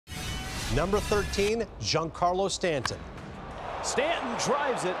Number 13, Giancarlo Stanton. Stanton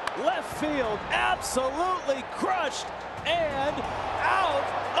drives it left field, absolutely crushed, and out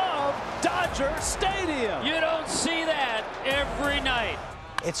of Dodger Stadium. You don't see that every night.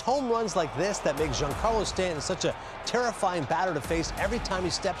 It's home runs like this that make Giancarlo Stanton such a terrifying batter to face every time he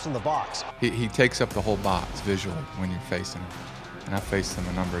steps in the box. He takes up the whole box visually when you're facing him. And I've faced him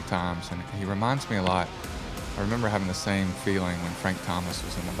a number of times, and he reminds me a lot. I remember having the same feeling when Frank Thomas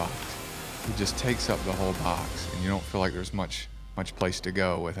was in the box. He just takes up the whole box, and you don't feel like there's much place to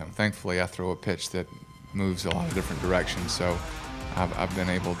go with him. Thankfully, I throw a pitch that moves a lot of different directions, so I've been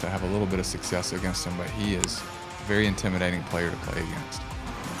able to have a little bit of success against him, but he is a very intimidating player to play against.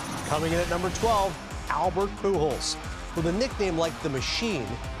 Coming in at number 12, Albert Pujols. With a nickname like the Machine,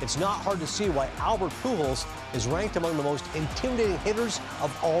 it's not hard to see why Albert Pujols is ranked among the most intimidating hitters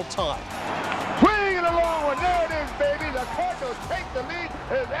of all time. Swing it along one, there it is, baby. The Cardinals take the lead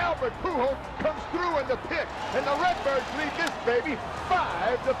as Albert Pujols comes through in the pitch, and the Redbirds lead this baby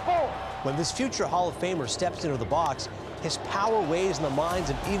 5-4. When this future Hall of Famer steps into the box, his power weighs in the minds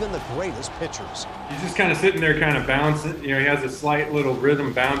of even the greatest pitchers. He's just kind of sitting there kind of bouncing. You know, he has a slight little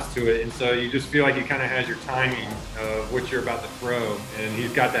rhythm bounce to it, and so you just feel like he kind of has your timing of what you're about to throw, and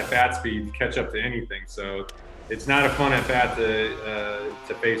he's got that bat speed to catch up to anything. So it's not a fun at bat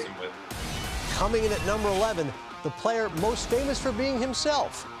to face him with. Coming in at number 11, the player most famous for being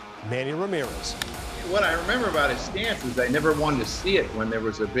himself, Manny Ramirez. What I remember about his stance is I never wanted to see it when there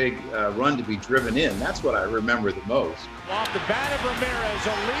was a big run to be driven in. That's what I remember the most. Off the bat of Ramirez,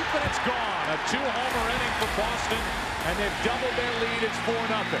 a leap and it's gone. A 2-homer inning for Boston, and they've doubled their lead. It's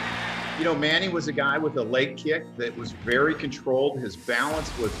 4-0. You know, Manny was a guy with a leg kick that was very controlled. His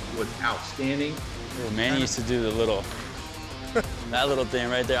balance was outstanding. Manny used to do that little thing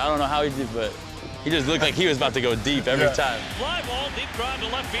right there. I don't know how he did, but he just looked like he was about to go deep every time. Fly ball, deep drive to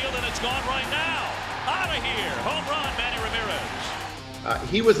left field, and it's gone right now. Out of here. Home run, Manny Ramirez.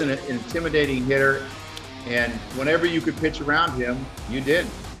 He was an intimidating hitter, and whenever you could pitch around him, you did.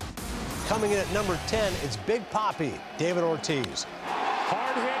 Coming in at number 10, it's Big Papi, David Ortiz.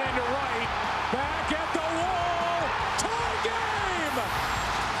 Hard hit into right. Back at the wall. Tie game.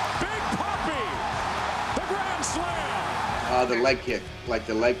 Big Papi. The grand slam. The leg kick, like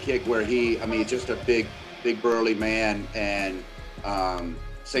the leg kick where he's just a big burly man, and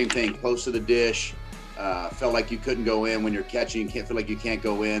same thing, close to the dish. Felt like you couldn't go in when you're catching. You can't feel like you can't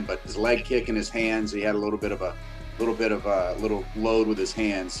go in, but his leg kick in his hands, he had a little bit of a load with his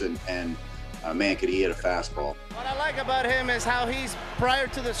hands, and man, could he hit a fastball. What I like about him is how he's, prior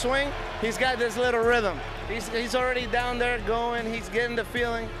to the swing, he's got this little rhythm. He's already down there going, he's getting the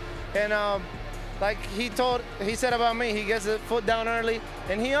feeling, and like he said about me, he gets the foot down early,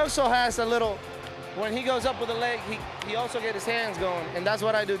 and he also has a little, when he goes up with the leg, he also gets his hands going, and that's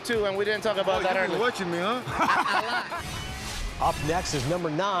what I do too, and we didn't talk about that earlier. You're watching me, huh? Up next is number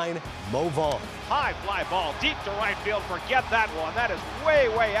 9, Mo Vaughn. High fly ball deep to right field. Forget that one. That is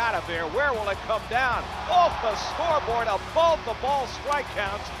way out of there. Where will it come down? Off the scoreboard, above the ball strike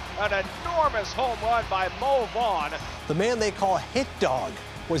counts. An enormous home run by Mo Vaughn. The man they call Hit Dog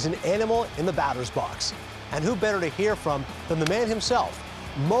was an animal in the batter's box. And who better to hear from than the man himself?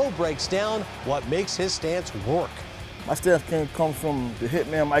 Mo breaks down what makes his stance work. My stance comes from the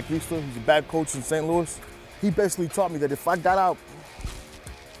hitman Mike Easter. He's a bad coach in St. Louis. He basically taught me that if I got out,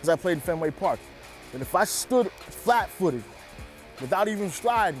 because I played in Fenway Park, that if I stood flat-footed without even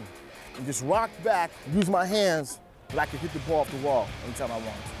striding and just rocked back, use my hands, that I could hit the ball off the wall anytime I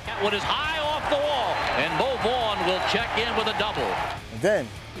wanted. That one is high off the wall, and Mo Vaughn will check in with a double. And then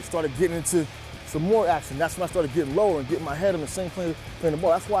it started getting into some more action. That's when I started getting lower and getting my head on the same plane playing the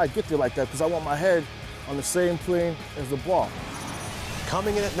ball. That's why I get there like that, because I want my head on the same plane as the ball.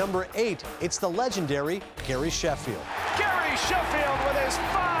 Coming in at number 8, it's the legendary Gary Sheffield. Gary Sheffield with his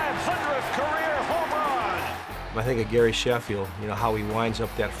 500th career home run. I think of Gary Sheffield, how he winds up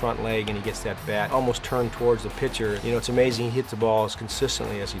that front leg and he gets that bat almost turned towards the pitcher. It's amazing he hits the ball as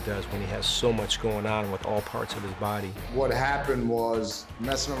consistently as he does when he has so much going on with all parts of his body. What happened was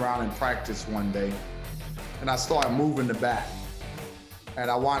messing around in practice one day, and I started moving the bat.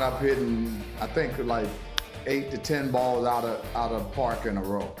 And I wound up hitting, I think, like 8 to 10 balls out of park in a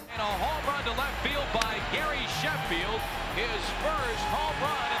row. And a home run to left field by Gary Sheffield, his first home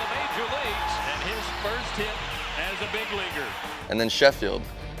run in the major leagues, and his first hit as a big leaguer. And then Sheffield,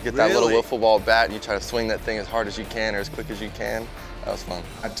 get that little wiffle ball bat and you try to swing that thing as hard as you can or as quick as you can. That was fun.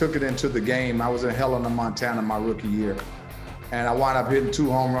 I took it into the game. I was in Helena, Montana my rookie year, and I wound up hitting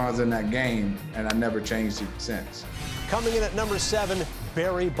 2 home runs in that game, and I never changed it since. Coming in at number 7,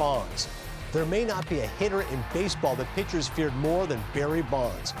 Barry Bonds. There may not be a hitter in baseball that pitchers feared more than Barry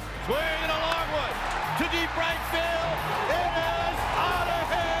Bonds. Swing and a long one to deep right field. It is out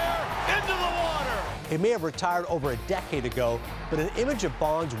of here, into the water. He may have retired over a decade ago, but an image of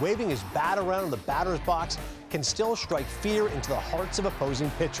Bonds waving his bat around in the batter's box can still strike fear into the hearts of opposing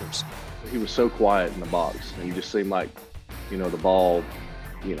pitchers. He was so quiet in the box, and he just seemed like, you know, the ball,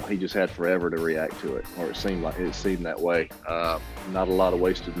 you know, he just had forever to react to it, or it seemed that way. Not a lot of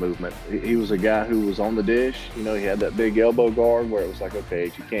wasted movement. He was a guy who was on the dish. You know, he had that big elbow guard where it was like, okay,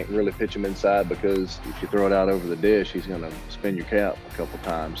 you can't really pitch him inside because if you throw it out over the dish, he's going to spin your cap a couple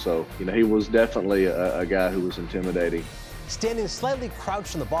times. So, you know, he was definitely a guy who was intimidating. Standing slightly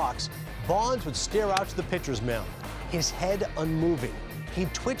crouched in the box, Bonds would stare out to the pitcher's mound, his head unmoving.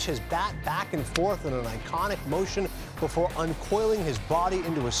 He'd twitch his bat back and forth in an iconic motion before uncoiling his body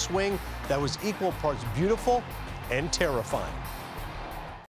into a swing that was equal parts beautiful and terrifying.